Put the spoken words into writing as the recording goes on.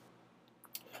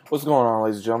What's going on,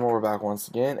 ladies and gentlemen? We're back once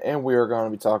again, and we are going to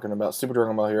be talking about Super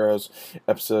Dragon Ball Heroes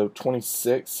episode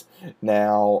 26.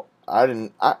 Now,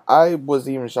 I was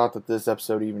even shocked that this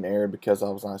episode even aired because I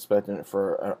was not expecting it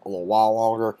for a little while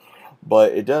longer.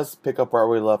 But it does pick up where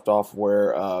we left off,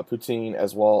 where Poutine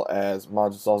as well as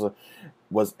Majin Salsa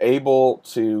was able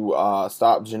to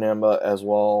stop Janemba as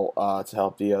well to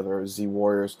help the other Z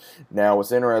Warriors. Now,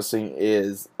 what's interesting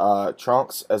is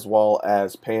Trunks as well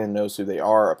as Pan knows who they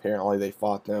are. Apparently, they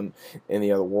fought them in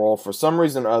the other world. For some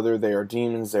reason or other, they are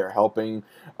demons. They're helping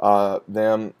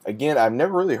them. Again, I've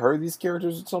never really heard of these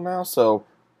characters until now, so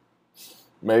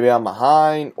maybe I'm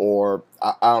behind or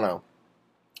I don't know.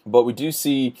 But we do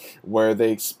see where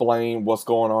they explain what's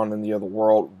going on in the other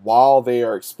world while they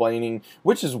are explaining,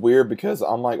 which is weird because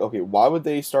I'm like, okay, why would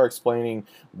they start explaining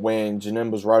when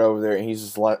Janemba's right over there and he's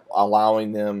just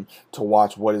allowing them to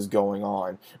watch what is going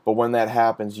on? But when that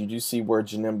happens, you do see where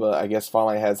Janemba, I guess,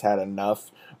 finally has had enough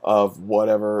of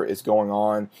whatever is going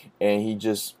on, and he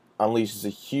just unleashes a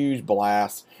huge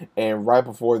blast. And right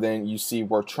before then, you see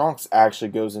where Trunks actually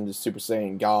goes into Super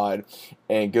Saiyan God,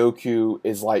 and Goku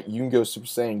is like, you can go Super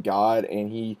Saiyan God,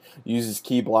 and he uses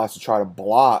Ki Blast to try to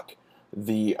block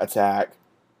the attack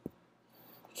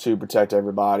to protect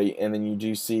everybody. And then you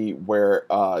do see where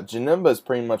Janemba is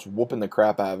pretty much whooping the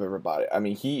crap out of everybody. I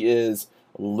mean, he is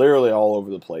literally all over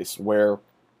the place, where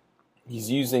he's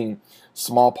using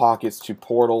small pockets to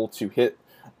portal to hit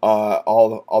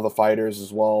all the fighters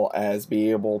as well as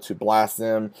be able to blast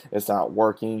them. It's not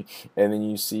working, and then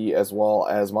you see as well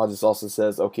as Majin also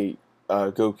says, "Okay,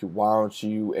 Goku, why don't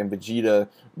you and Vegeta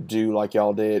do like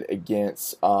y'all did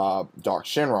against Dark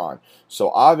Shenron?"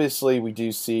 So obviously we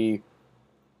do see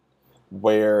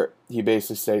where he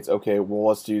basically states, "Okay, well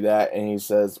let's do that," and he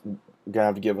says, "You're gonna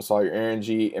have to give us all your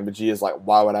energy." And Vegeta's like,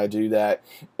 "Why would I do that?"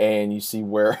 And you see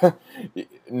where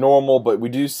normal, but we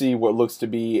do see what looks to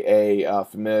be a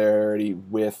familiarity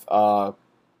with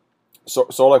sort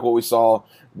of like what we saw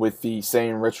with the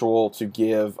Saiyan ritual to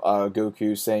give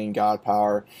Goku Saiyan God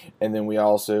power. And then we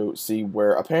also see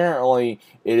where apparently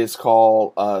it is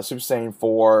called Super Saiyan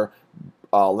 4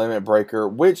 Limit Breaker,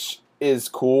 which is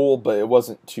cool, but it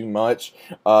wasn't too much.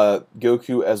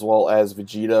 Goku as well as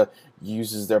Vegeta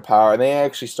uses their power, and they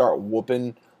actually start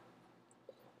whooping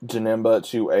Janemba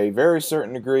to a very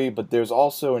certain degree, but there's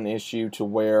also an issue to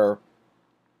where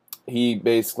he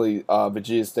basically,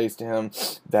 Vegeta states to him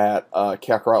that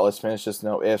Kakarot, let's finish this,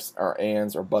 no ifs or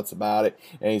ands or buts about it.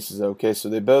 And he says, okay, so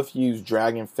they both use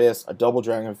Dragon Fist, a double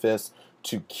Dragon Fist,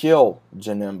 to kill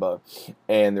Janemba.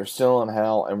 And they're still in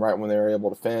hell, and right when they were able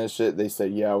to finish it, they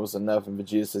said, yeah, it was enough. And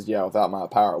Vegeta says, yeah, without my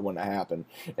power, it wouldn't have happened.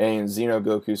 And Xeno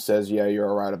Goku says, yeah,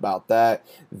 you're right about that.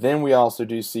 Then we also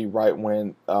do see right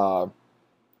when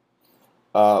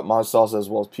Monsalsa as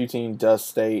well as Poutine does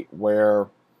state where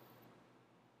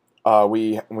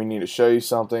we need to show you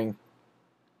something,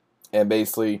 and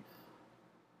basically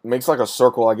makes like a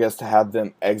circle, I guess, to have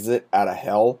them exit out of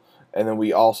hell. And then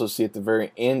we also see at the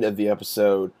very end of the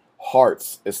episode,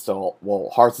 Hearts is still, well,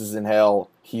 Hearts is in hell.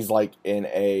 He's like in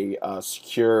a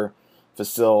secure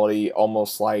facility,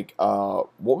 almost like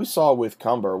what we saw with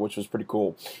Cumber, which was pretty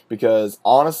cool. Because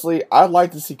honestly, I'd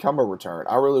like to see Cumber return.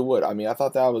 I really would. I mean, I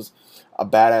thought that was a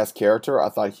badass character. I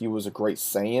thought he was a great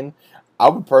Saiyan. I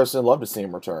would personally love to see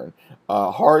him return.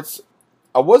 Hearts,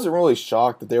 I wasn't really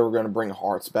shocked that they were going to bring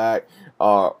Hearts back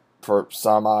for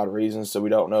some odd reason, so we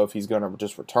don't know if he's going to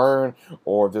just return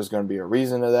or if there's going to be a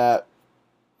reason to that.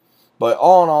 But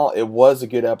all in all, it was a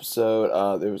good episode.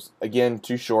 It was, again,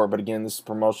 too short, but again, this is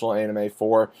promotional anime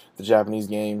for the Japanese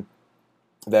game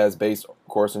that is based, of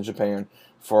course, in Japan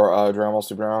for Dragon Ball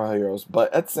Super Dragon Ball Heroes.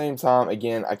 But at the same time,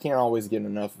 again, I can't always get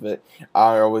enough of it.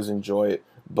 I always enjoy it.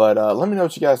 But let me know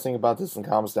what you guys think about this in the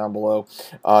comments down below.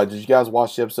 Did you guys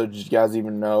watch the episode? Did you guys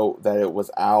even know that it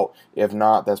was out? If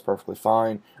not, that's perfectly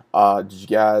fine. Did you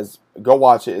guys go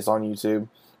watch it? It's on YouTube.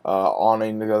 On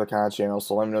any other kind of channels.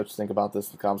 So let me know what you think about this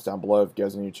in the comments down below. If you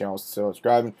guys are new to the channel, still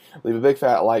subscribing, leave a big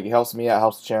fat like. It helps me out,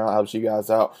 helps the channel, helps you guys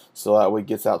out, so that way it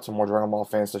gets out to more Dragon Ball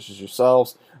fans such as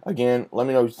yourselves. Again, let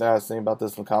me know what you guys think about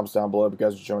this in the comments down below. If you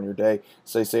guys are enjoying your day,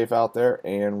 stay safe out there,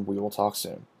 and we will talk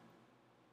soon.